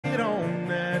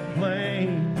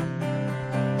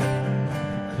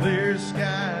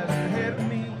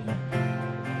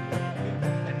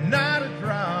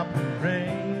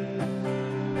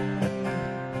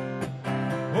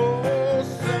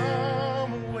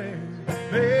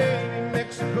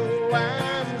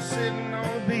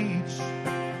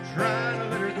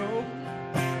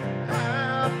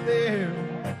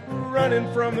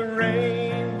from the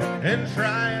rain and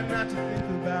trying not to think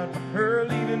about her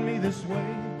leaving me this way.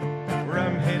 Where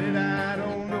I'm headed, I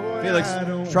don't know. Felix, I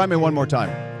don't try me one more care. time.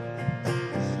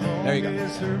 There you go.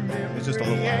 It's just a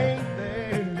little loud.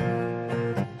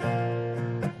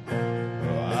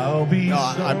 I'll be No,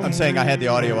 I'm saying I had the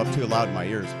audio up too loud in my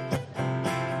ears.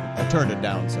 I turned it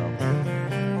down, so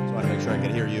just want to make sure I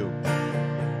could hear you.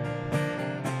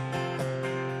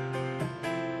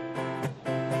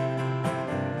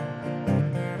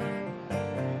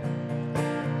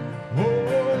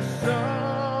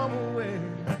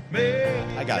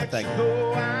 I got it, thank you.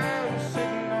 I'm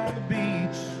sitting on the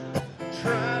beach,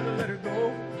 trying to let her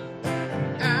go.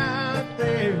 Out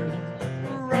there,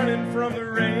 running from the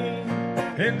rain,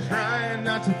 and trying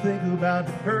not to think about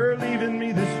her leaving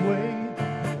me this way.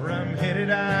 Where I'm headed,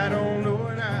 I don't know,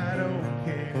 and I don't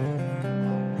care.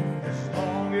 As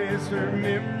long as her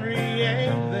memory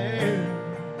ain't there,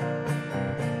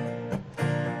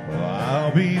 well,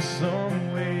 I'll be somewhere.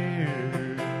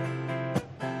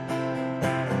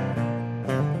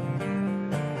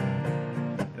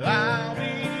 I'll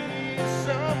be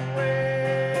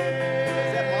somewhere.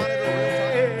 Is that monitor real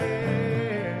time?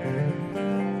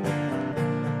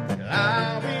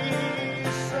 I'll be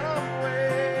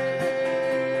somewhere.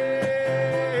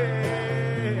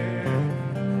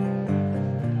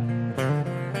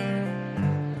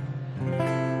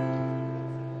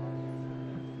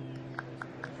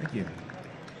 Thank you.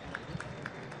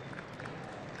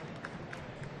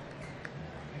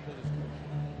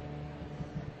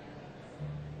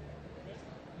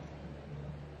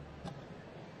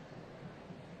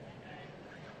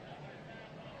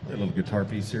 A little guitar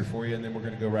piece here for you, and then we're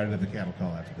going to go right into the cattle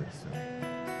call after this. So.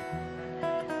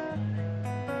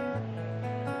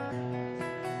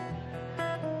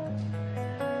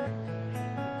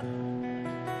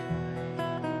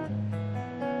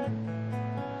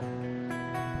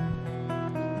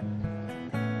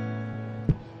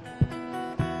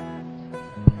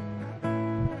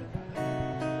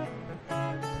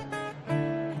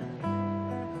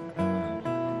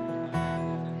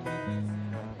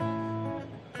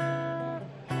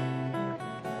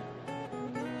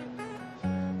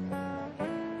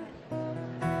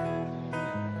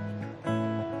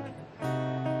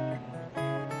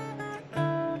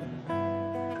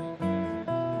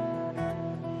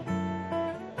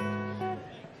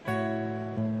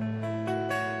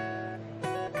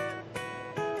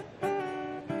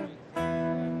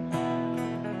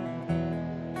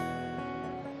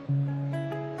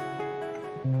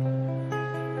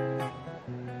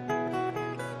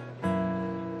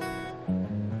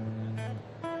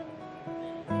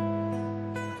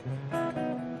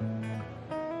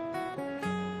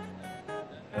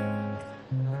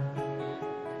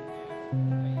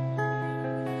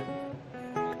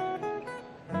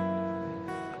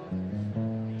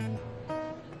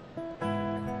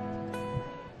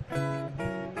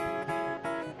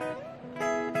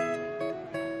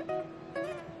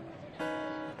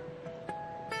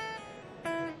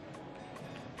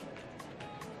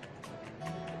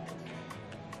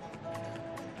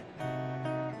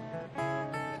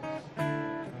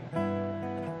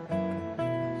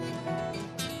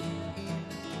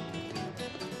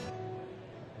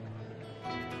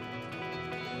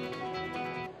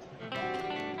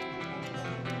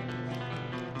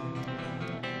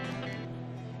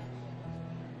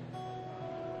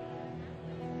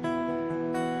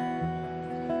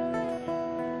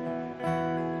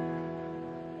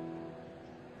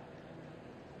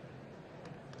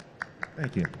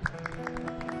 Thank you.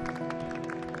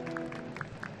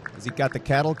 Has he got the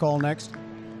cattle call next?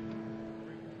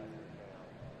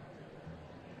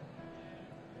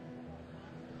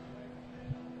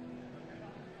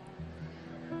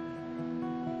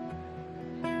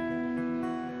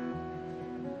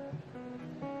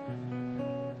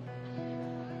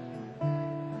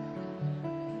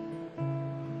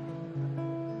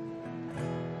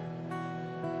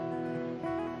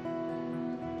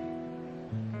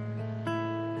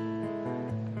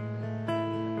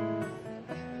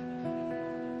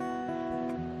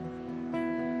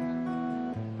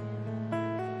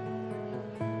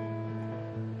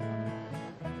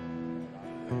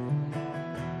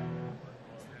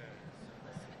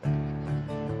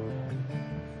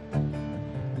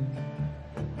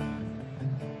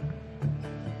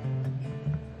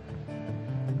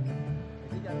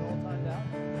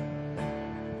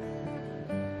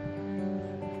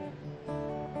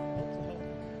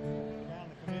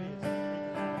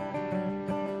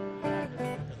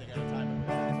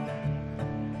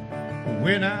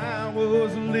 When I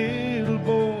was a little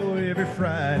boy, every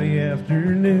Friday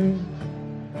afternoon,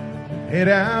 head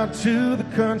out to the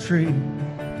country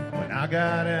when I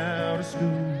got out of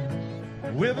school.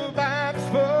 With a box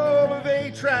full of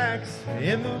 8 tracks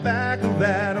in the back of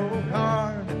that old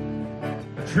car.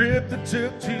 A trip that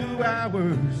took 2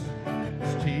 hours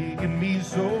was taking me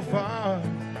so far.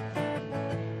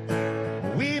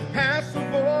 We passed the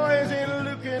boys in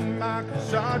Luke and Mike,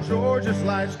 saw Georgia's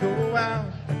lights go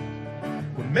out.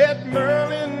 We met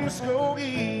Merlin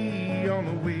Muskogee on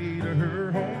the way to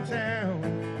her hometown.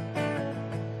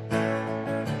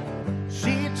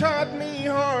 She taught me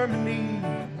harmony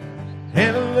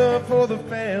and a love for the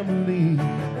family.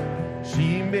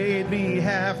 She made me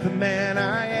half the man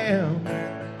I am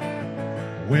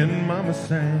when Mama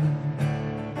sang.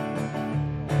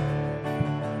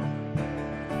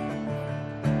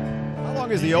 How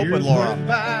long is the open, Laura?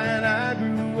 And I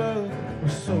grew up, or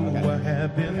so I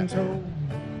have been told.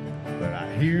 But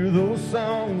I hear those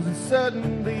songs and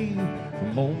suddenly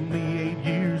I'm only 8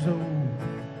 years old.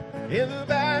 In the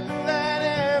back of that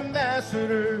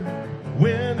Ambassador,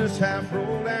 windows half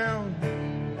rolled down.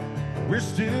 We're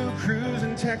still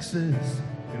cruising Texas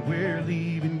and we're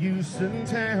leaving Houston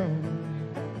town.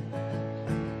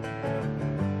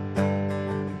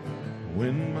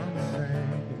 When Mama sang.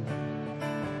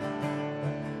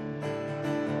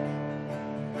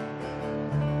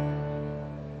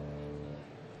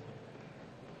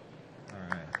 All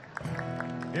right,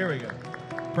 here we go.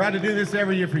 Proud to do this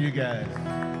every year for you guys.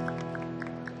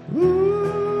 Ooh.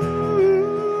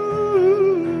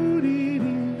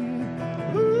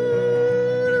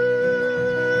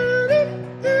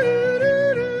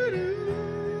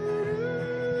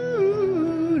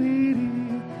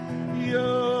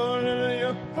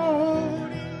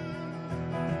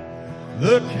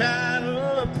 The cattle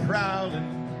are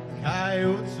prowling,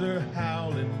 coyotes are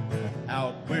howling,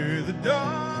 out where the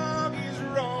doggies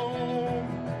roam.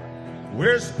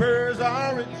 Where spurs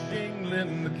are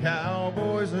a-jingling, the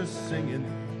cowboys are singing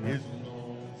his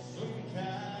lonesome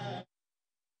cat.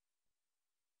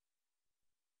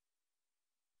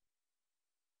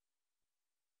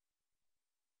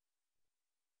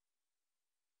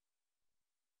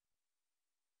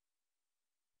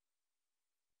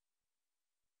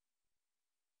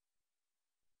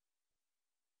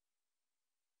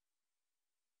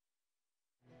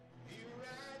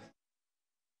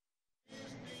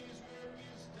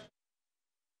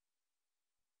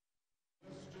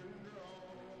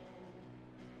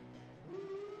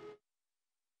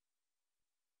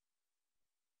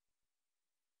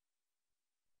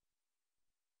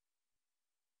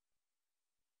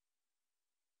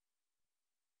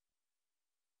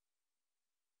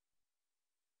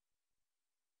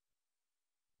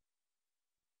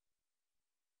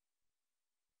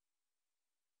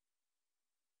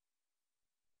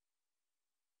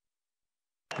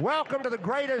 Welcome to the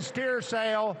greatest steer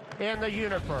sale in the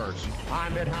universe.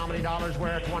 I'm bid how many dollars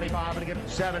where 25 and get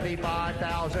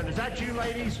 75,000. Is that you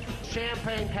ladies?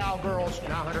 Champagne cowgirls,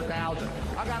 now 100,000.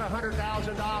 I got $100,000.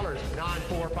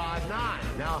 9459.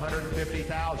 Now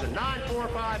 150,000.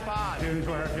 9455. Two's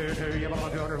where 2. You have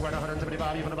about 200 where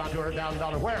 175. You have about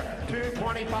 $200,000 where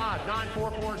 225.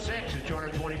 9446 is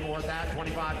 224. That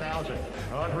 25,000.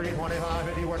 325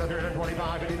 50 where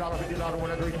 325 $50 $50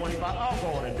 where 325. I'll go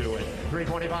on and do it.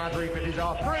 325. $350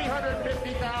 off,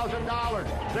 $350,000.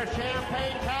 The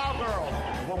Champagne Cowgirls.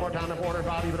 One more time, the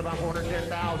 405, even about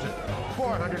 410,000.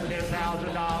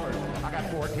 $410,000. I got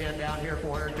 410 down here,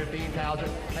 415,000.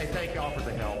 Hey, thank y'all for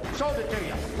the help. Sold it to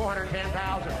you.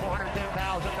 $410,000.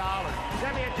 $410,000.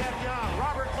 Demi and Jeff Young,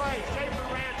 Robert Clay, Schaefer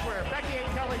Ranchware, Becky and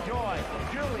Kelly Joy,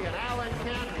 Julian, Allen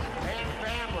Kent, and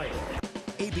family.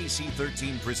 ABC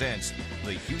 13 presents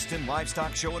the Houston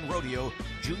Livestock Show and Rodeo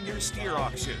Junior Steer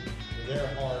Auction. Their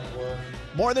hard work.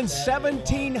 More than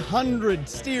 1,700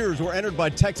 steers were entered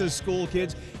by Texas school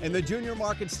kids in the Junior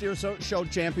Market Steer Show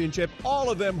Championship. All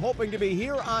of them hoping to be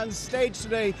here on stage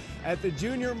today at the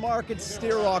Junior Market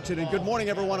Steer Auction. And good morning,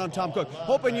 everyone. I'm Tom Cook.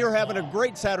 Hoping you're having a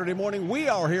great Saturday morning. We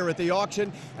are here at the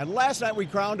auction. And last night we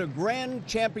crowned a grand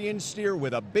champion steer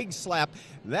with a big slap.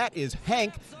 That is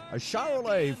Hank, a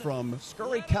Charolais from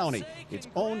Scurry County. It's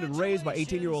owned and raised by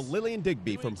 18-year-old Lillian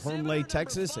Digby from Hermleigh,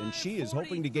 Texas, and she is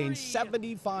hoping to gain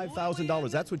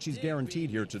 $75,000. That's what she's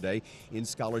guaranteed here today in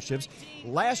scholarships.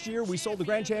 Last year, we sold the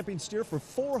grand champion steer for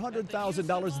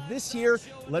 $400,000. This year,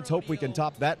 let's hope we can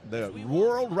top that. The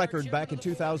world record back in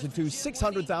 2002,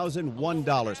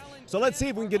 $600,001. So let's see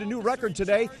if we can get a new record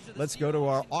today. Let's go to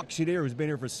our auctioneer who's been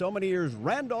here for so many years,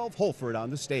 Randolph Holford, on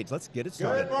the stage. Let's get it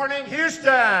started. Good morning,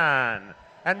 Houston,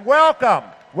 and welcome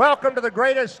to the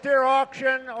greatest steer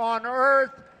auction on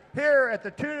earth. Here at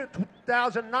the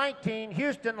 2019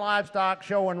 Houston Livestock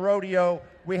Show and Rodeo,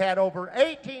 we had over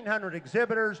 1,800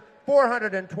 exhibitors.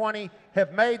 420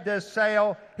 have made this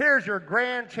sale. Here's your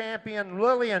grand champion,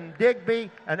 Lillian Digby,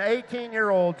 an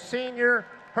 18-year-old senior,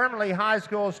 Hermanley High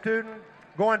School student,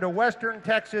 going to Western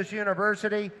Texas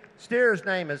University. Steer's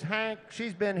name is Hank.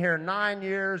 She's been here 9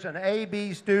 years, an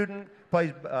AB student,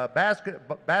 plays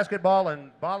basketball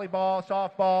and volleyball,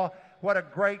 softball. What a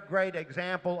great, great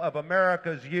example of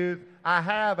America's youth. I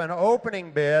have an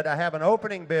opening bid of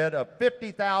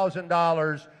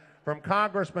 $50,000 from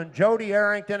Congressman Jody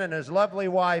Arrington and his lovely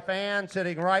wife Ann,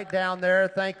 sitting right down there.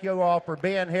 Thank you all for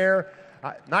being here.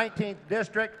 19th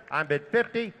District, I'm bid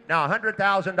 50, now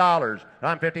 $100,000.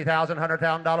 I'm $50,000,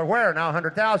 $100,000. Where? Now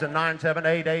 $100,000.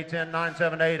 978-810,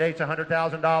 978-8's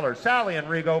 $100,000. Sally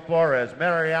Enrigo Flores,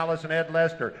 Mary Alice and Ed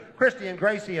Lester, Christy and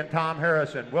Gracie and Tom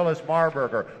Harrison, Willis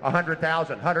Marburger,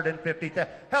 $100,000, $150,000.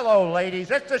 Hello, ladies.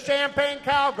 It's the Champagne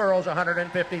Cowgirls,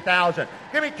 $150,000.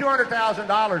 Give me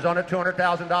 $200,000 on it,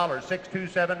 $200,000.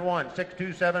 6271,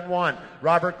 6271.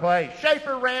 Robert Clay,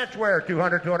 Schaefer Ranchware,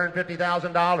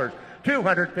 $250,000.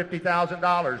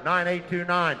 $250,000,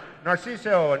 9829.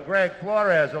 Narciso and Greg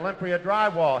Flores, Olympia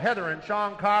Drywall, Heather and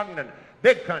Sean Cognan,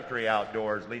 Big Country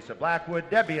Outdoors, Lisa Blackwood,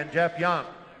 Debbie and Jeff Young,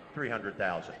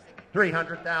 $300,000.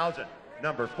 $300,000.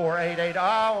 Number 4880.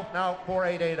 Oh, no,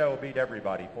 4880 beat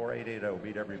everybody. 4880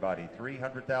 beat everybody.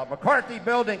 300,000. McCarthy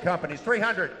Building Companies,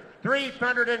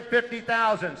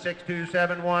 350,000.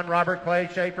 6271. Robert Clay,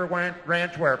 Schaefer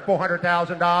Ranchware,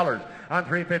 $400,000. On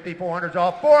 350, 400's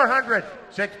all 400.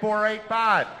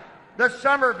 6485. The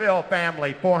Somerville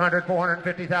family,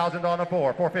 450,000 on a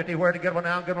 4. 450, where to get one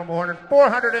now? Give them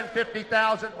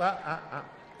 450,000.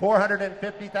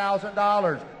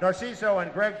 $450,000. Narciso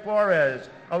and Greg Flores,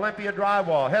 Olympia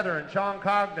Drywall, Heather and Sean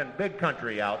Cognan, Big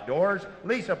Country Outdoors,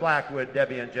 Lisa Blackwood,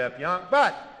 Debbie and Jeff Young.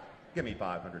 But give me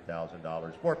 $500,000.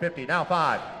 450, now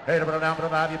 5. Hey, down, but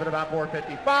about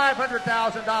 450.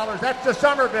 $500,000. That's the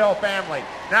Somerville family.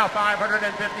 Now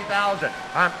 $550,000.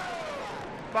 I'm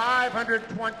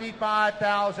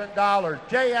 $525,000.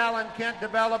 J. Allen Kent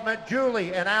Development,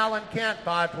 Julie and Allen Kent,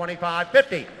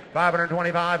 $525.50.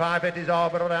 525, 550's all,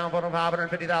 put them down, put them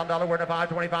 $550,000. We're to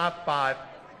 525, 5.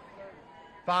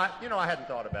 You know, I hadn't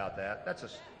thought about that. That's a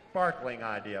sparkling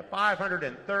idea.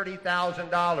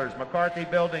 $530,000. McCarthy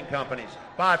Building Companies,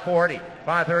 540,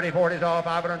 530, 40's all,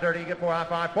 530. You get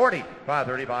 540,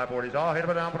 530, 540's all. Hit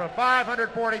them down, put them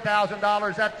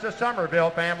 $540,000. That's the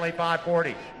Somerville family,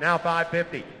 540. Now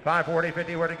 550, 540,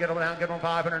 50. Where to get them down? Get them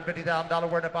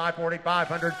 $550,000. We're to 540,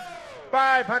 500.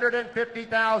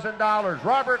 $550,000.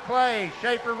 Robert Clay,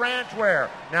 Schaefer Ranchware,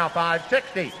 now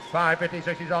 560. 550,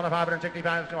 60's on the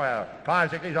 565.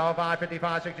 560's all,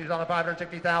 555, 60's on the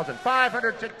 560,000.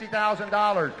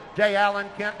 $560,000. J. Allen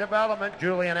Kent Development,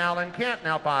 Julian Allen Kent,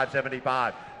 now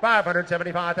 575.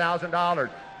 $575,000.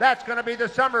 That's going to be the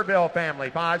Somerville family.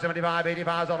 575,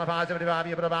 85's on the 575.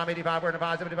 You put about 85. We're in the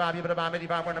 575. You put about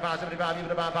 85. We're in the 575. You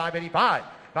put about 585.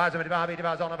 575,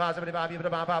 85's on the 575, you put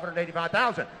about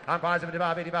 585,000. I'm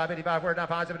 575, 85, 85, we're now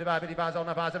 575, 85's on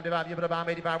the 575, you put about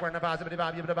 85, we're in the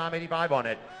 575, you put about 85 on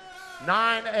it.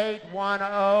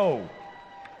 9810.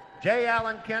 J.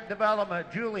 Allen Kent Development,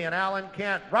 Julian Allen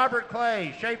Kent, Robert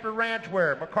Clay, Schaefer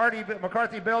Ranchware,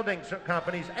 McCarthy Building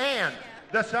Companies, and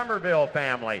the Somerville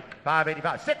family.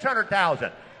 585,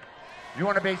 600,000. You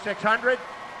want to be 600?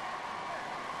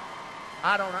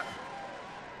 I don't know.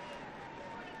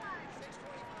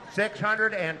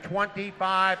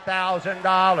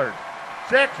 $625,000.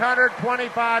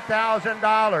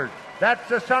 $625,000. That's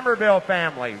the Somerville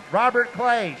family. Robert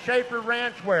Clay, Schaefer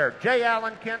Ranchware, J.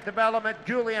 Allen Kent Development,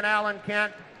 Julian Allen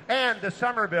Kent, and the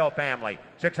Somerville family.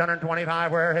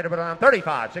 625, where hit it on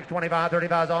 35. 625,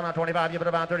 35's on 25, you put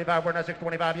about 35, we're now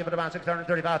 625, you put about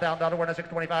 $635,000, we're now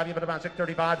 625, you put about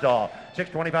 635's all.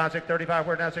 625, 635,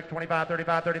 we're now 625,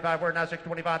 35, 35, we're now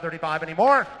 625, 35. Any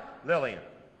more? Lillian.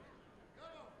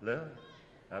 Look,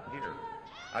 up here.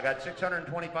 I got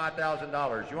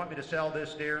 $625,000. You want me to sell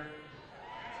this steer?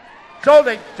 Sold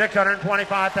it.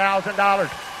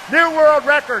 $625,000. New world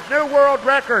record. New world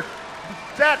record.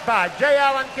 Set by J.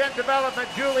 Allen Kent Development,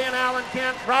 Julian Allen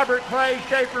Kent, Robert Clay,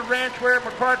 Schaefer Ranchware,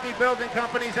 McCarthy Building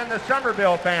Companies, and the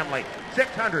Somerville family.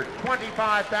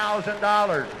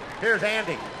 $625,000. Here's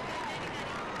Andy.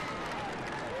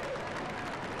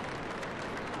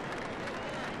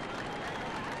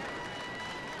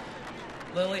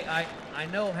 Lily, I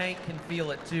know Hank can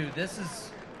feel it too. This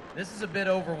is a bit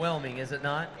overwhelming, is it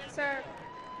not? Yes, sir.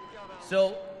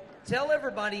 So tell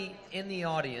everybody in the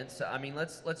audience, I mean,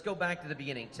 let's go back to the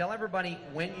beginning. Tell everybody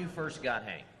when you first got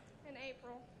Hank. In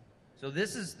April. So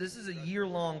this is a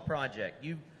year-long project.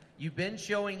 You've been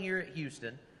showing here at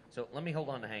Houston. So let me hold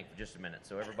on to Hank for just a minute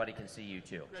so everybody can see you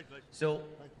too. So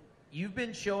you've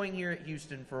been showing here at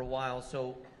Houston for a while,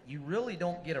 so you really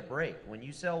don't get a break. When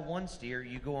you sell one steer,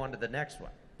 you go on to the next one.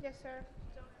 Yes, sir.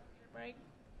 Don't have to break.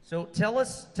 So tell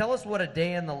us what a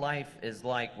day in the life is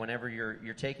like whenever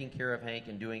you're taking care of Hank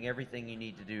and doing everything you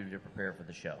need to do to prepare for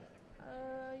the show.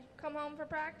 You come home for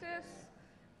practice,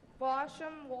 wash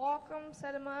them, walk them,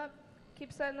 set them up,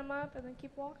 keep setting them up, and then keep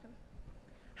walking.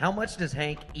 How much does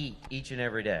Hank eat each and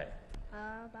every day?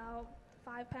 About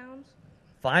 5 pounds.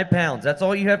 5 pounds. That's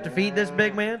all you have to feed this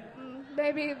big man?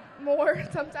 Maybe more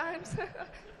sometimes.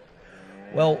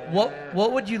 Well,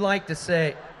 what would you like to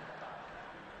say?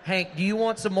 Hank, do you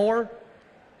want some more?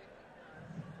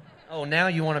 Oh, now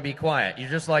you want to be quiet.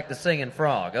 You're just like the singing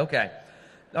frog. Okay.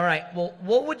 All right. Well,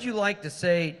 what would you like to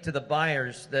say to the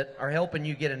buyers that are helping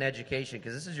you get an education?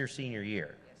 Because this is your senior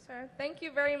year. Yes, sir. Thank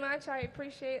you very much. I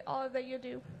appreciate all that you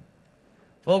do.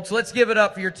 Folks, let's give it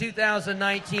up for your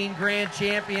 2019 Grand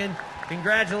Champion.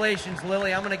 Congratulations,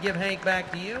 Lily. I'm going to give Hank back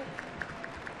to you.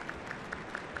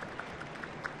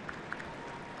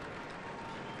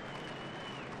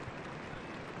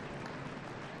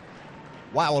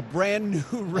 Wow, a brand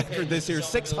new record this year,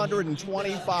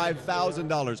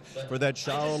 $625,000 for that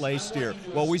Charolais steer.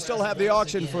 Well, we still have the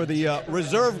auction for the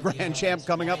Reserve Grand Champ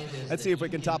coming up. Let's see if we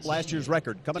can top last year's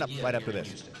record. Coming up right after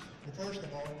this. Well, first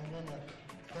of all, we want to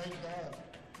thank God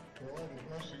for all the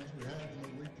blessings we have in the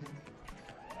weekend.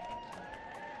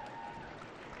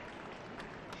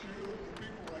 Sure, with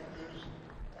people like this,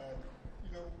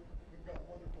 we've got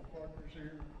wonderful partners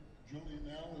here, Julian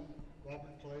Allen,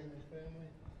 Robert Clay and his family,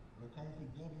 McCarthy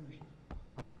Builders.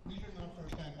 These are not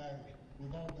first-time buyers.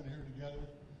 We've all been here together.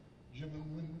 Jim and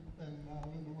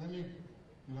Linda Winnie,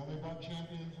 they bought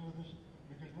champions with us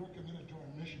because we're committed to our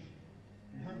mission.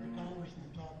 You heard the congressman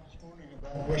talk this morning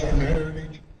about Western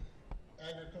heritage,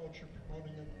 agriculture,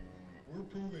 promoting it. We're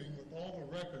proving with all the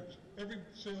records, every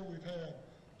sale we've had,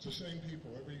 it's the same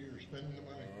people every year spending the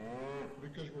money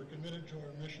because we're committed to our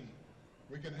mission.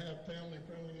 We can have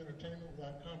family-friendly entertainment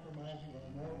without compromising on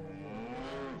morals or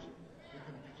values. We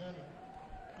can present it.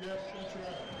 Yes, that's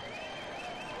right.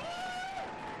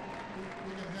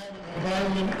 We can have an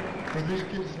environment for these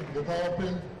kids to develop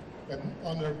in and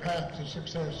on their path to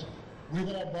success. We've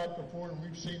all bought before and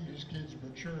we've seen these kids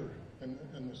mature and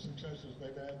the successes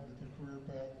they've had with the career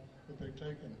path that they've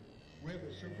taken. We have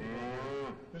a Super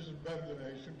Bowl. This is better than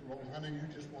a Super Bowl. Honey, you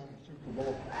just won the Super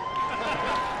Bowl.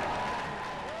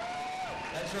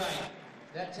 That's right.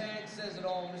 That tag says it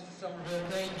all, Mr. Somerville.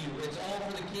 Thank you. It's all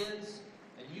for the kids,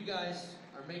 and you guys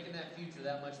are making that future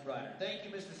that much brighter. Thank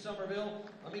you, Mr. Somerville.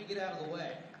 Let me get out of the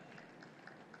way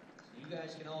so you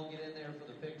guys can all get in there for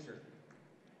the picture.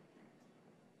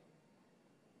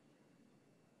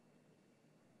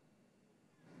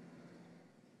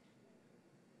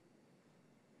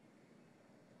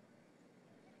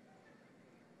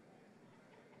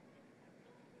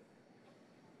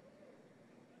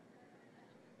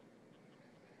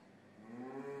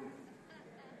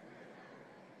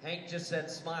 Hank just said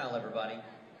smile, everybody.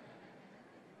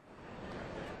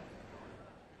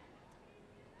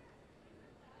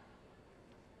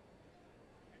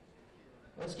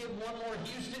 Let's give one more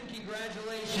Houston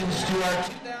congratulations to our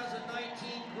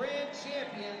 2019 Grand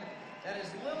Champion. That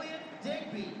is Lillian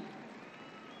Digby.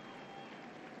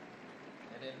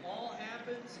 And it all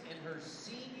happens in her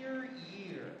senior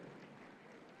year.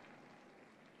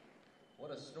 What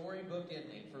a storybook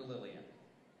ending for Lillian.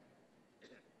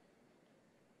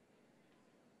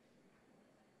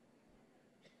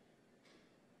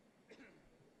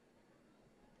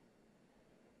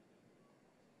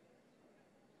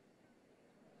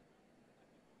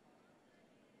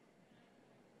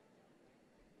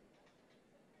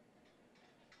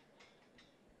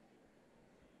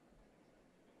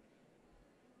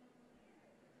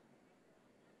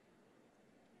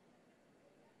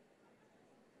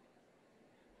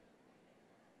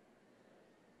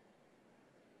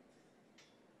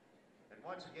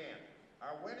 Once again,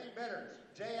 our winning bidders,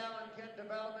 J. Allen Kent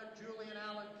Development, Julian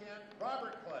Allen Kent,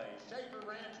 Robert Clay, Schaefer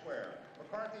Ranchware,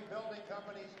 McCarthy Building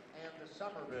Companies, and the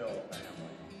Somerville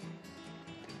family.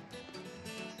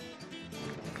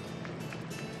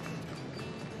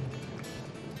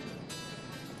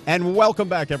 And welcome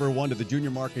back, everyone, to the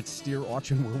Junior Market Steer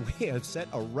Auction, where we have set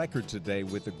a record today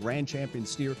with the Grand Champion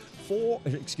steer,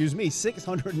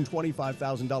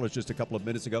 $625,000 just a couple of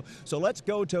minutes ago. So let's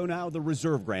go to now the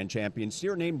reserve grand champion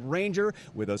steer named Ranger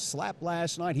with a slap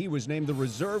last night. He was named the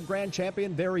reserve grand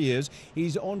champion. There he is.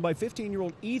 He's owned by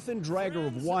 15-year-old Ethan Drager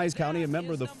of Wise County, a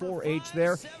member of the 4-H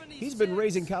there. He's been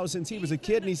raising cows since he was a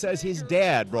kid, and he says his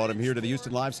dad brought him here to the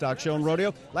Houston Livestock Show and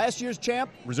Rodeo. Last year's champ,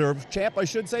 reserve champ, I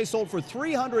should say, sold for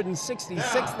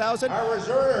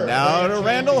 $366,000. Now to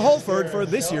Randall Holford for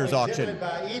this year's auction.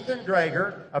 By Ethan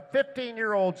Drager, a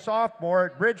 15-year-old sophomore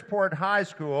at Bridgeport High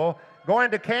School,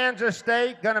 going to Kansas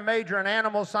State, going to major in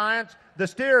animal science. The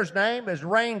steer's name is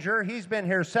Ranger. He's been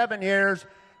here 7 years,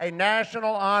 a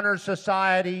National Honor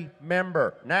Society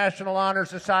member. National Honor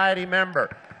Society member.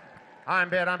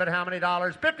 I'm bid how many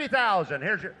dollars? $50,000.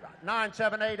 Here's your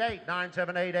 9788,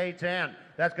 978810.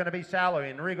 That's going to be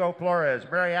salary. Enrico Flores,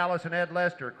 Mary Alice and Ed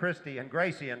Lester, Christy and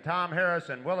Gracie and Tom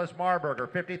Harrison, Willis Marburger,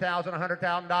 $50,000,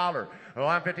 $100,000. Oh,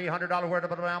 I'm $50, $100. Where to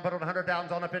put it down? Put it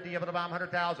 $100,000 on the 50. Put it down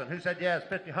 $100,000. Who said yes?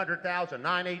 50, 100,000.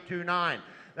 9829.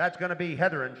 That's going to be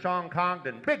Heather and Sean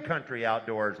Congdon, Big Country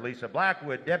Outdoors, Lisa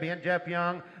Blackwood, Debbie and Jeff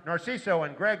Young, Narciso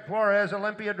and Greg Flores,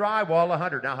 Olympia Drywall,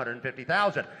 100, now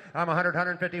 150,000. I'm 100,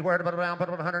 150, where to put it down, put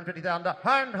it $150,000,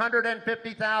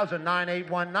 150,000,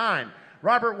 9819.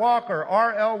 Robert Walker,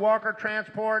 R.L. Walker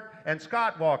Transport, and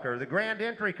Scott Walker, the Grand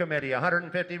Entry Committee,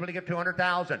 150, will give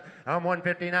 200,000. I'm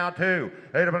 150 now, too.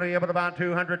 They'll be able to buy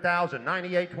 200,000,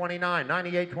 9829,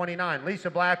 9829. Lisa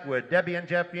Blackwood, Debbie and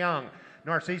Jeff Young,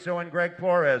 Narciso and Greg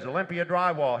Flores, Olympia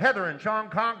Drywall, Heather and Sean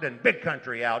Congdon, Big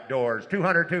Country Outdoors,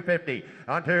 200, 250.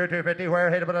 On 250,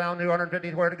 where hit it down,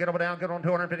 250, where to get over down, get on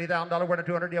 $250,000, where to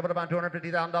 200, able to buy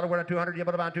 $250,000, where to 200,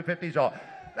 able to buy 250s all.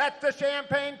 That's the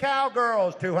Champagne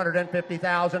Cowgirls,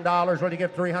 $250,000, will you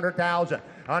give 300,000.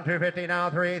 On 250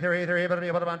 now, 3, able to be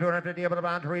able to buy 250, able to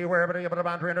buy 3, where able to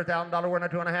buy $300,000, where to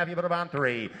 2.5, able to buy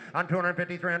 3. On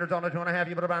 250, 300 on the 2.5,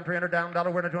 able to buy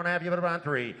 $300,000, where to 2.5, able to buy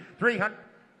 3. 300.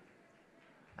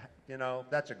 You know,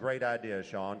 that's a great idea,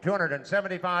 Sean.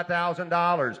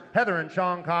 $275,000. Heather and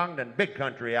Sean Congdon, Big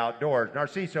Country Outdoors.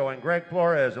 Narciso and Greg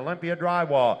Flores, Olympia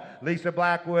Drywall. Lisa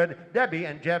Blackwood, Debbie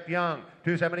and Jeff Young,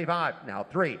 $275. Now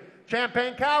 3.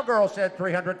 Champagne Cowgirl said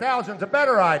 300,000's a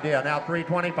better idea. Now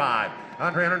 325.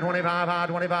 On 325, high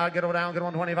 25, get over down, get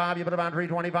on 25, you put about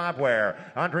 325 where?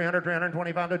 On 300,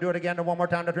 325, to do it again, to one more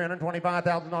time to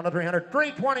 325,000 on the 300,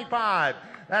 325.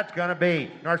 That's going to be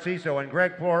Narciso and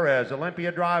Greg Flores,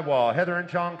 Olympia Drywall, Heather and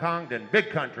Sean Congdon, Big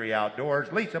Country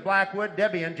Outdoors, Lisa Blackwood,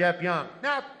 Debbie and Jeff Young.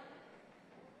 Now,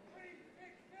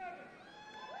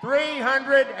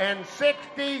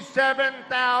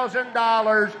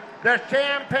 $367,000. The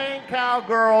Champagne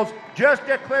Cowgirls just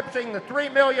eclipsing the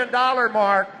 $3 million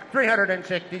mark.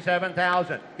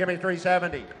 367,000. Give me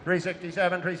 370.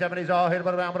 367, 370's all. Hit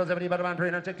about around 70, about around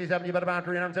 367, you about around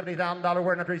 $370,000.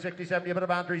 We're in the 367, you about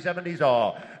around 370's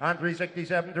all. On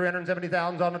 367,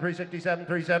 370,000 on the 367,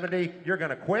 370. You're going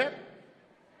to quit?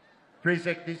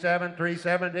 367,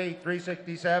 370,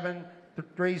 367,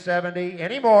 370.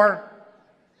 Any more?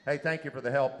 Hey, thank you for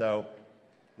the help, though.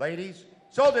 Ladies,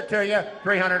 sold it to you,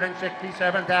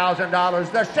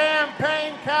 $367,000. The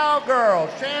Champagne Cowgirls,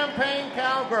 Champagne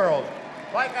Cowgirls.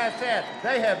 Like I said,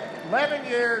 they have 11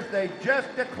 years. They just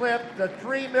eclipsed the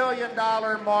 $3 million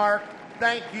mark.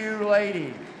 Thank you,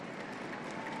 ladies.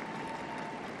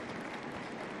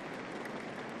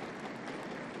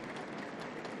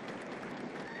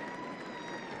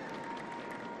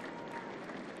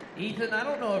 Ethan, I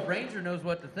don't know if Ranger knows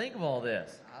what to think of all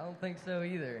this. I don't think so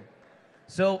either.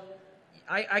 So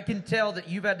I can tell that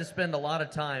you've had to spend a lot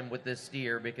of time with this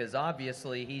steer because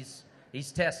obviously he's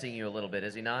testing you a little bit,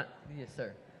 is he not? Yes,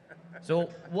 sir.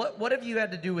 So what have you had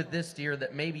to do with this steer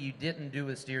that maybe you didn't do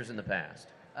with steers in the past?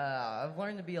 I've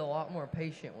learned to be a lot more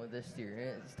patient with this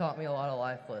steer. It's taught me a lot of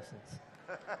life lessons.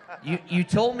 You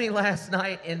told me last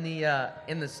night in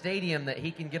the stadium that he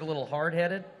can get a little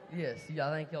hard-headed. Yes, I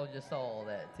think y'all just saw all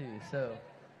that too. So.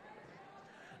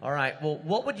 All right. Well,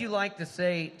 what would you like to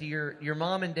say to your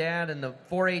mom and dad and the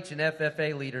 4-H and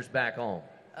FFA leaders back home?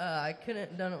 I couldn't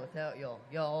have done it without y'all.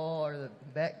 Y'all are the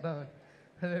backbone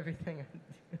of everything I do.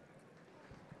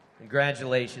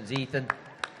 Congratulations, Ethan.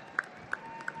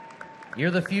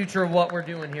 You're the future of what we're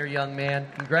doing here, young man.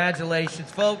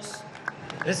 Congratulations, folks.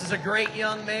 This is a great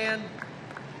young man,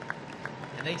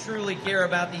 and they truly care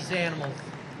about these animals.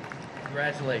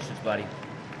 Congratulations, buddy.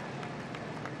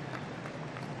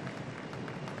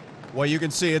 Well, you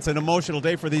can see it's an emotional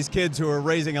day for these kids who are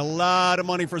raising a lot of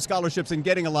money for scholarships and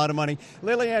getting a lot of money.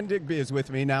 Lillian Digby is with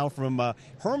me now from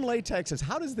Hermleigh, Texas.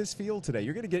 How does this feel today?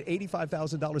 You're going to get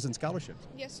 $85,000 in scholarships.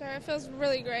 Yes, sir. It feels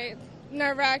really great.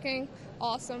 Nerve-wracking.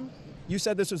 Awesome. You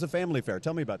said this was a family fair.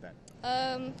 Tell me about that.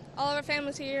 All of our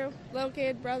families here, little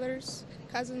kid, brothers,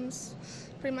 cousins,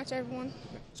 pretty much everyone.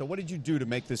 So what did you do to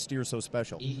make this steer so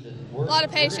special? A lot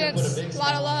of patience, a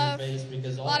lot of love,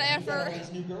 a lot of effort.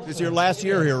 This is your last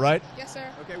year here, right? Yes, sir.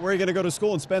 Okay, where are you going to go to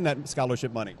school and spend that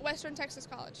scholarship money? Western Texas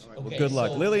College. Well, good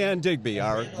luck. Lillian Digby,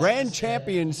 our grand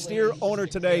champion steer owner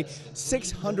today,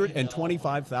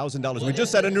 $625,000. We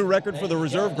just set a new record for the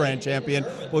reserve grand champion.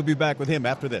 We'll be back with him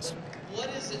after this. What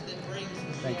is it that brings the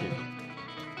Thank you.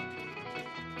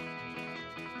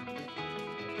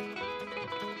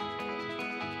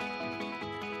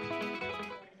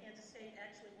 Kansas State,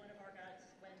 actually one of our guys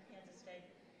went to Kansas State,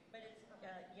 but it's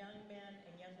young men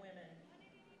and young women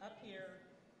up here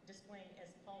displaying,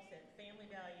 as Paul said, family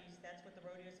values. That's what the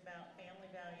rodeo is about, family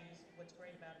values, what's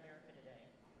great about America today.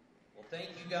 Well,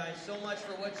 thank you guys so much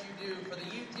for what you do for the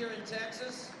youth here in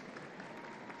Texas.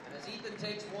 And as Ethan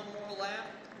takes one more lap,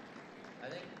 I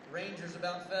think Ranger's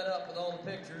about fed up with all the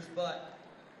pictures, but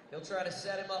he'll try to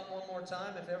set him up one more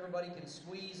time if everybody can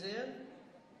squeeze in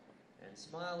and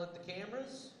smile at the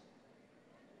cameras.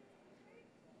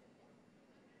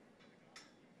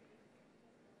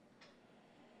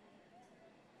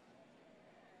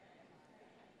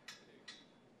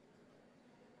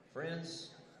 Friends,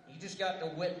 you just got to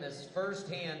witness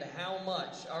firsthand how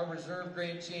much our reserve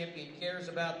grand champion cares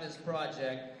about this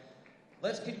project.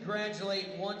 Let's congratulate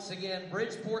once again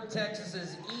Bridgeport,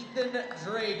 Texas's Ethan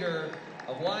Drager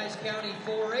of Wise County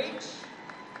 4-H,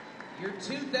 your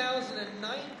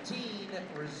 2019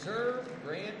 reserve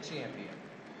grand champion.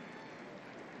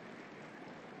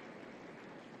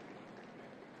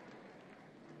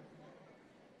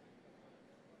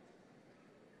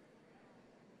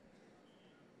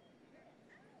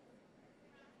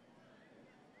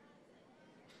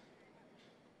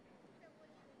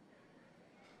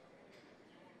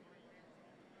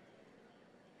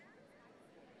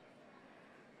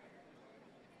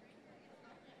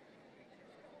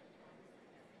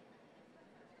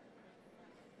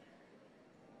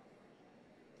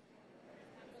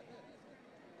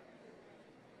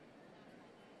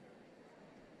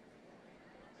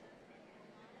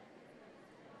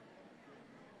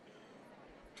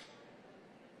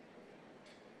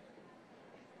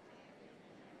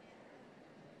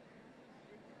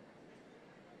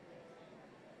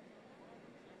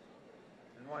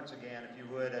 Once again, if you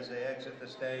would, as they exit the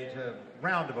stage, a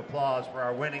round of applause for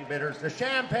our winning bidders, the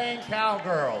Champaign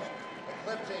Cowgirls,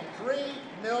 eclipsing $3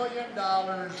 million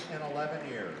in 11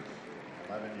 years.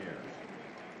 11 years.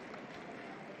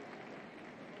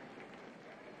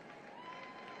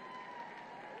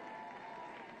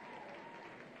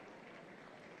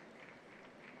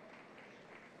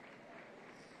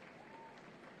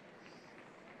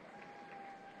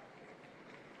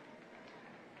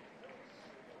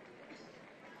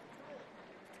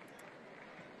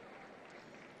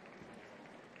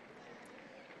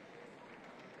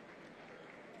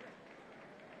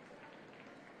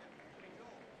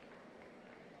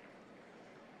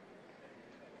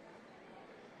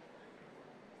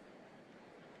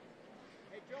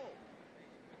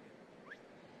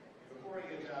 Before he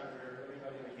gets out of here,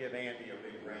 everybody give Andy a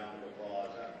big round of applause.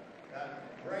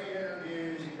 Great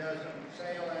interviews. He does them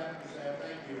sale after sale.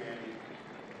 Thank you, Andy.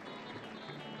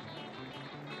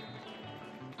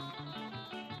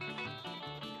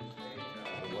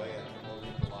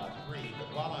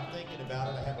 But while I'm thinking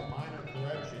about it, I have a minor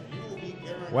correction. You will be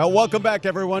guaranteed. Well, welcome back,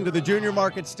 everyone, to the Junior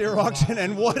Market Steer Auction,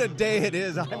 and what a day it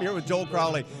is. I'm here with Joel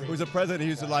Crowley, who's the president of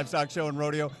Houston Livestock Show and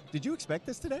Rodeo. Did you expect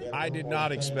this today? I did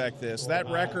not expect this. That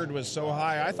record was so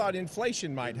high, I thought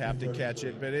inflation might have to catch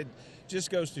it, but it just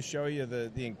goes to show you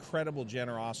the incredible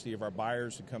generosity of our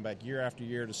buyers who come back year after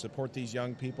year to support these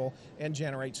young people and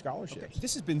generate scholarships. Okay.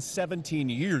 This has been 17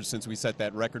 years since we set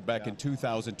that record back in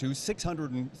 2002,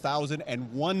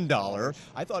 $600,001.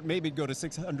 I thought maybe it'd go to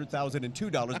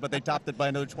 $600,002, but they topped it by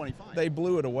another 25. They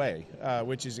blew it away,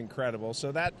 which is incredible.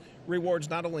 So that rewards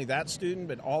not only that student,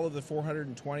 but all of the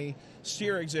 420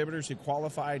 steer exhibitors who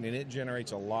qualified, and it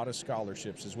generates a lot of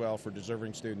scholarships as well for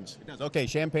deserving students. It does. Okay,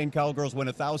 Champaign Cowgirls win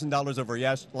 $1,000 over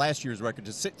last year's record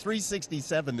to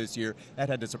 $367 this year. That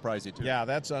had to surprise you, too. Yeah,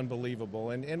 that's unbelievable.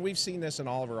 And we've seen this in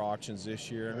all of our auctions this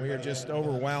year, and we are just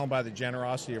overwhelmed by the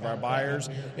generosity of our buyers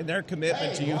and their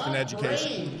commitment to youth and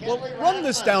education. Well, run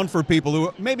this down for people who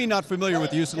are maybe not familiar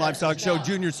with the Houston Livestock Show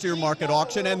Junior Steer Market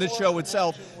Auction and the show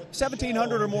itself.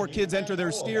 1,700 or more kids enter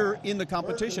their steer in the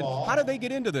competition. How do they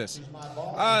get into this?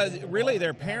 Really,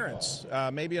 their parents,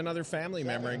 maybe another family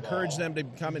member, encourage them to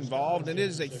become involved, and it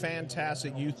is a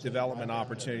fantastic youth development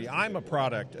opportunity. I'm a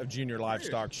product of junior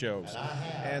livestock shows,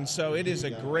 and so it is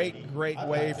a great, great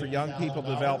way for young people to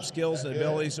develop skills and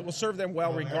abilities that will serve them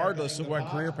well regardless of what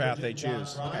career path they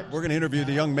choose. We're going to interview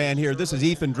the young man here. This is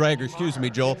Ethan Drager, excuse me,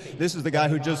 Joel. This is the guy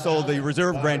who just sold the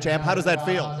Reserve Grand Champ. How does that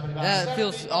feel? Yeah, it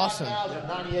feels awesome.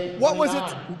 What was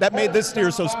it that made this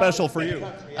steer so special for you?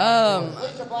 I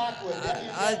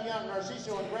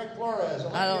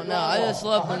don't know. I just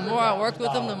love them. The more I worked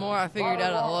with them, the more I figured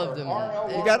out I loved them.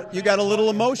 You got a little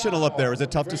emotional up there. Is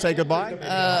it tough to say goodbye?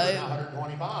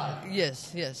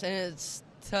 Yes, and it's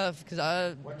tough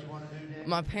because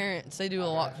my parents, they do a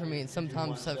lot for me, and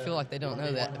sometimes I feel like they don't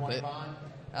know that, but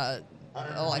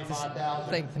I like to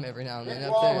thank them every now and then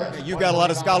up there. You got a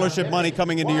lot of scholarship money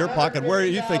coming into your pocket. Where are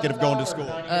you thinking of going to school?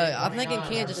 I'm thinking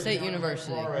Kansas State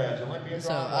University.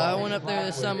 So I went up there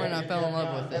this summer and I fell in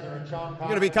love with it. You're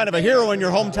going to be kind of a hero in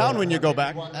your hometown when you go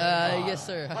back. Yes,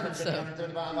 sir. I hope so.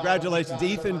 Congratulations,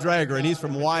 Ethan Drager, and he's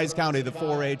from Wise County, the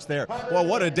 4-H there. Well,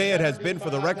 what a day it has been for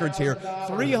the records here.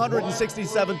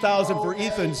 $367,000 for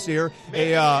Ethan steer,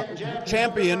 a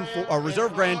champion, a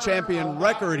Reserve Grand Champion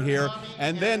record here,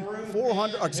 and then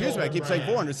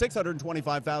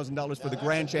 $625,000 for the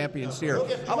Grand Champion steer.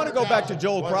 I'm going to go back to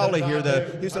Joel Crowley here,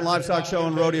 the Houston Livestock Show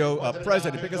and Rodeo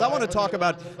president, because I want to talk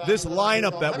about this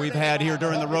lineup that we've had here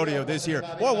during the rodeo this year.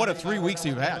 Boy, what a 3 weeks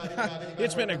you've had.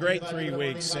 It's been a great 3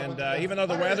 weeks, and even though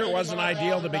the weather wasn't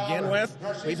ideal to begin with,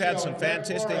 we've had some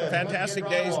fantastic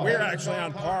days. We're actually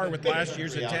on par with last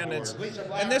year's attendance,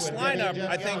 and this lineup,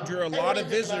 I think, drew a lot of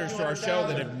visitors to our show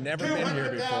that have never been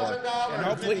here before, and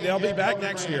hopefully they'll be back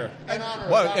next year.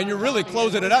 Well, and you're really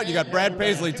closing it out. You got Brad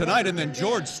Paisley tonight and then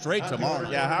George Strait tomorrow.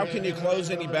 Yeah, how can you close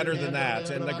any better than that?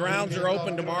 And the grounds are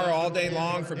open tomorrow all day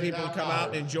long for people to come out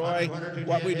and enjoy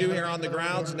what we do here on the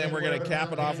grounds, and then we're going to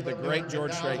cap it off with a great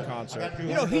George Strait concert.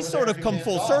 You know, he's sort of come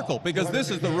full circle because this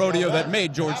is the rodeo that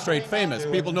made George Strait famous.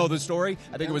 People know the story.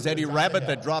 I think it was Eddie Rabbit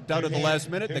that dropped out at the last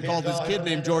minute. They called this kid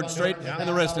named George Strait, and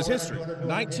the rest is history.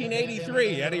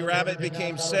 1983, Eddie Rabbit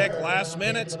became sick last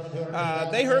minute.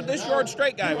 They heard this George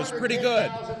Strait guy was pretty good,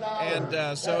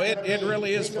 and so it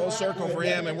really is full circle for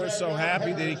him, and we're so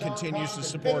happy that he continues to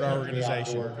support our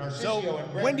organization. So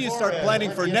when do you start planning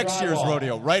for next year's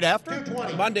rodeo? Right after?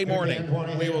 Monday morning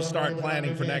we will start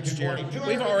planning for next year.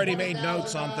 We've already made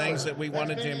notes on things that we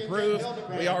wanted to improve.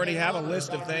 We already have a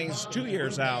list of things 2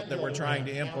 years out that we're trying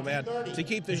to implement to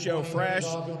keep the show fresh,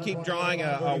 keep drawing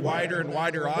a wider and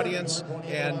wider audience,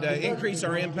 and increase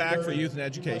our impact for youth and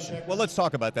education. Well, let's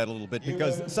talk about that a little bit,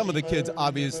 because some of the kids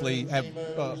obviously have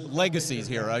legacies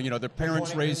here. Their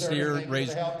parents raised steer,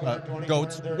 raised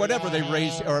goats, whatever they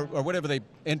raised or whatever they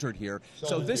entered here.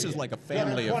 So this is like a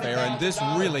family affair, and this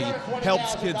really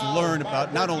helps kids learn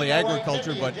about not only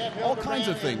agriculture but all kinds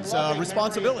of things.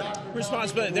 Responsibility.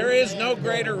 There is no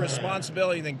greater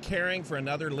responsibility than caring for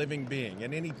another living being,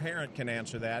 and any parent can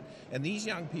answer that. And these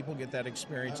young people get that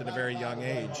experience at a very young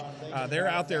age. They're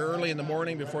out there early in the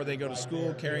morning before they go to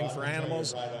school caring for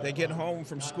animals. They get home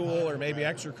from school or maybe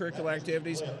extracurricular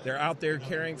activities. They're out there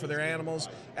caring for their animals.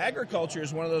 Agriculture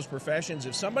is one of those professions.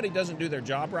 If somebody doesn't do their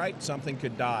job right, something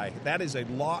could die. That is a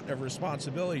lot of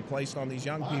responsibility placed on these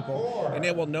young people, and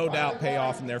it will no doubt pay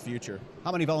off in their future.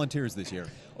 How many volunteers this year?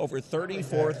 Over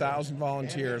 34,000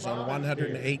 volunteers on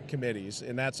 108 committees,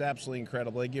 and that's absolutely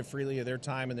incredible. They give freely of their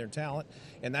time and their talent,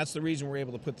 and that's the reason we're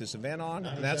able to put this event on,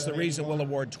 and that's the reason we'll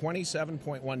award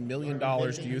 $27.1 million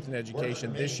to youth and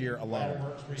education this year alone.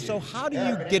 So how do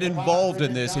you get involved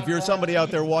in this? If you're somebody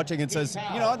out there watching and says,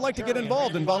 I'd like to get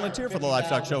involved and volunteer for the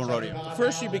Livestock Show and Rodeo.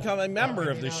 First, you become a member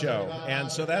of the show,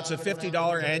 and so that's a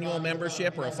 $50 annual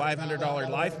membership or a $500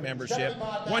 life membership.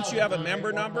 Once you have a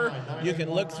member number, you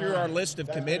can look through our list of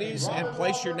committees and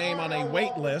place your name on a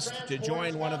wait list to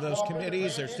join one of those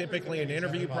committees. There's typically an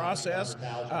interview process,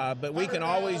 but we can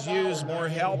always use more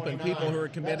help and people who are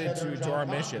committed to our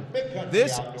mission.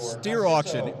 This steer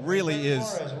auction really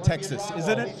is Texas,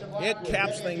 isn't it? It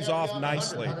caps things off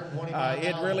nicely.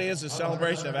 It really is a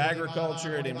celebration of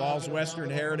agriculture. It involves Western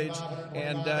heritage,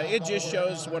 and it just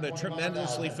shows what a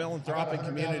tremendously philanthropic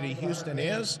community Houston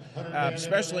is,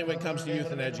 especially when it comes to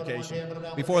youth and education.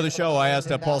 Before the show, I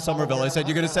asked Paul Somerville, I said,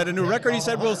 "You going to set a new record?" He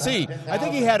said, "We'll see." I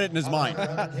think he had it in his mind.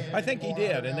 I think he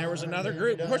did, and there was another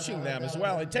group pushing them as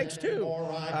well. It takes two,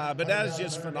 but that is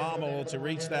just phenomenal to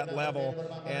reach that level,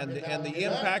 and the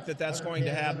impact that that's going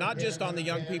to have, not just on the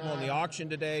young people in the auction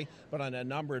today, but on a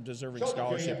number of deserving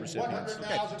scholarship recipients.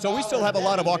 Okay, so we still have a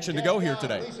lot of auction to go here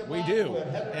today. We do,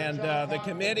 and the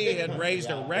committee had raised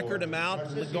a record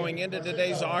amount going into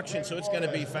today's auction, so it's going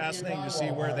to be fascinating to see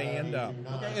where they end up.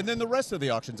 Okay, and then the rest of the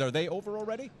auctions, are they over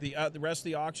already? The rest of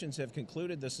the auctions have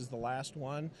concluded. This is the last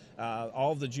one.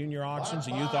 All of the junior auctions,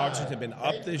 the youth auctions have been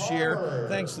up this year,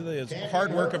 thanks to the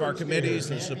hard work of our committees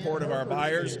and the support of our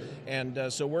buyers,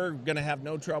 and so we're going to have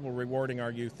no trouble rewarding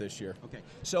our youth this year. Okay.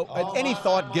 So any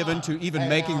thought given to even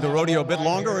making the rodeo a bit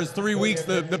longer, or is 3 weeks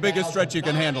the biggest stretch you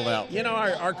can handle now? You know,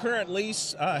 our current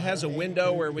lease has a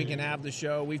window where we can have the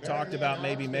show. We've talked about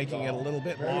maybe making it a little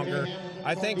bit longer.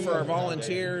 I think for our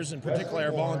volunteers, and particularly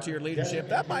our volunteer leadership,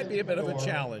 that might be a bit of a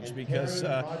challenge because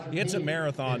it's a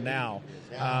marathon now.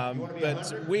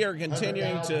 But we are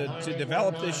continuing to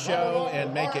develop this show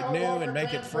and make it new and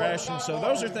make it fresh, and so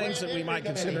those are things that we might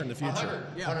consider in the future.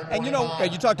 Yeah. And you know,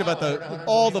 you talked about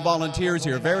all the volunteers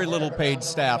here, very little paid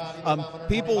staff.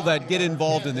 People that get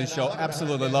involved in this show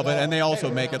absolutely love it, and they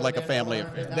also make it like a family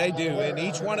affair. They do, and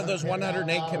each one of those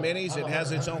 108 committees, it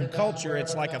has its own culture.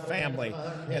 It's like a family,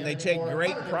 and they take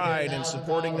great pride in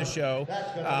supporting the show.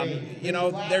 You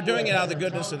know, they're doing it out of the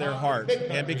goodness of their heart,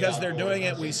 and because they're doing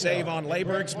it, we save on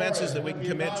labor expenses that we can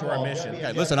commit to our mission.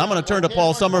 Okay, listen, I'm going to turn to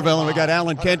Paul Somerville, and we got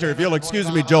Alan Kenter. If you'll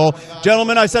excuse me, Joel.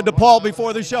 Gentlemen, I said to Paul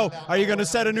before the show, are you going to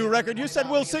set a new record? You said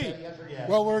we'll see.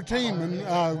 Well, we're a team,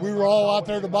 and we were all out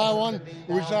there to buy one.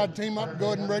 We decided to team up and go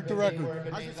ahead and break the record.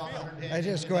 How's this feel? It's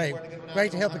just great.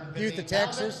 Great to help the youth of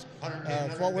Texas.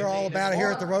 It's what we're all about here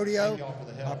at the rodeo.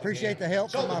 I appreciate the help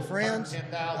from my friends.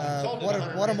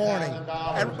 What a morning.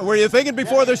 And were you thinking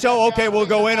before the show, okay, we'll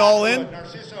go in all in?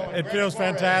 It feels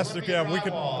fantastic. Yeah,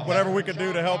 whatever we could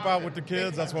do to help out with the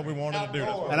kids, that's what we wanted to do.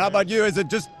 And how about you? Is it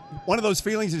just one of those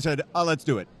feelings you said, oh, let's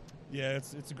do it? Yeah,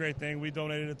 it's a great thing. We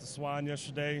donated it to Swine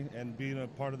yesterday, and being a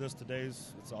part of this today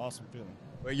it's an awesome feeling.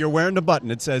 Well, you're wearing the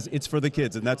button. It says it's for the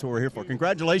kids, and that's what we're here for.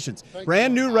 Congratulations.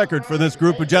 Brand new record for this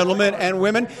group of gentlemen and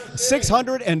women.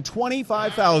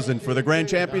 $625,000 for the Grand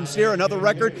Champion steer. Another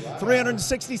record,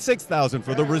 $366,000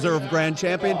 for the Reserve Grand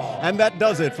Champion. And that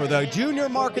does it for the Junior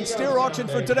Market Steer Auction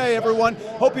for today, everyone.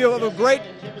 Hope you have a great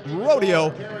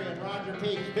rodeo.